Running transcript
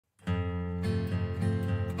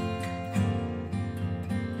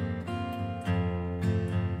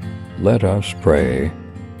Let us pray.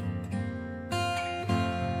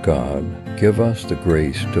 God, give us the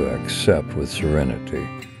grace to accept with serenity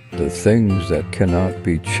the things that cannot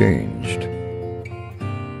be changed.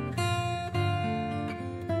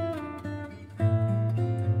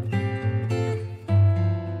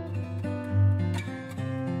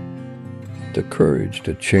 The courage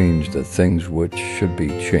to change the things which should be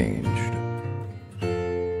changed.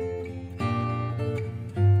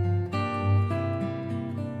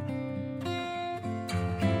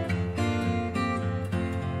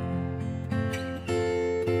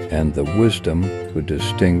 And the wisdom to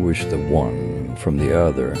distinguish the one from the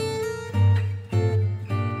other.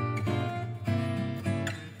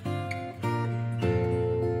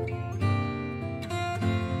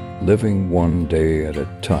 Living one day at a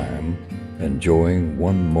time, enjoying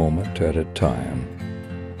one moment at a time.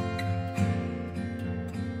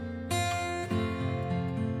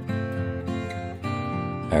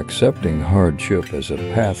 Accepting hardship as a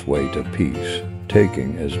pathway to peace,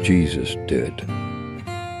 taking as Jesus did.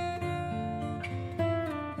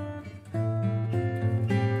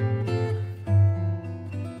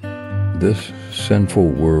 This sinful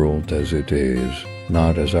world as it is,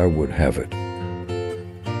 not as I would have it.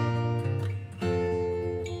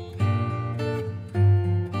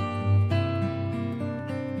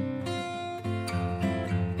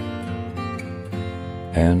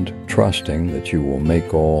 And trusting that you will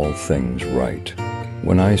make all things right.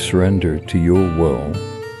 When I surrender to your will,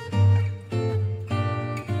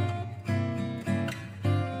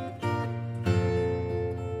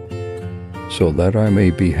 so that I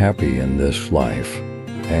may be happy in this life,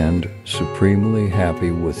 and supremely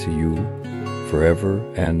happy with you forever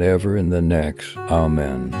and ever in the next.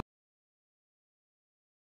 Amen.